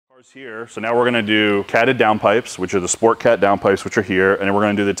Here, so now we're going to do catted downpipes, which are the sport cat downpipes, which are here, and then we're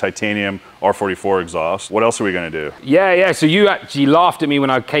going to do the titanium R44 exhaust. What else are we going to do? Yeah. So you actually laughed at me when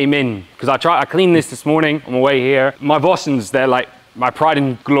I came in because I cleaned this morning on my way here. My Vossens, they're like my pride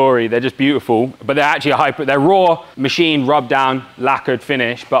and glory. They're just beautiful, but they're actually they're raw machine, rubbed down, lacquered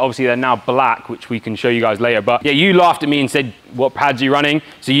finish, but obviously they're now black, which we can show you guys later. But yeah, you laughed at me and said, what pads are you running?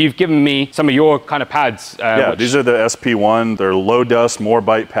 So you've given me some of your kind of pads. Yeah, these are the SP1. They're low dust, more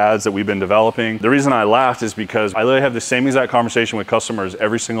bite pads that we've been developing. The reason I laughed is because I literally have the same exact conversation with customers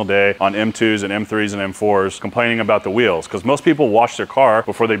every single day on M2s and M3s and M4s complaining about the wheels. Because most people wash their car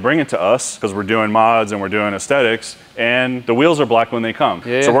before they bring it to us because we're doing mods and we're doing aesthetics, and the wheels are black when they come.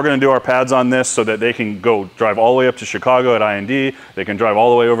 Yeah. So we're going to do our pads on this so that they can go drive all the way up to Chicago at IND. They can drive all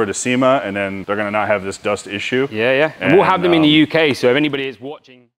the way over to SEMA, and then they're going to not have this dust issue. Yeah. And we'll have them in the UK, so if anybody is watching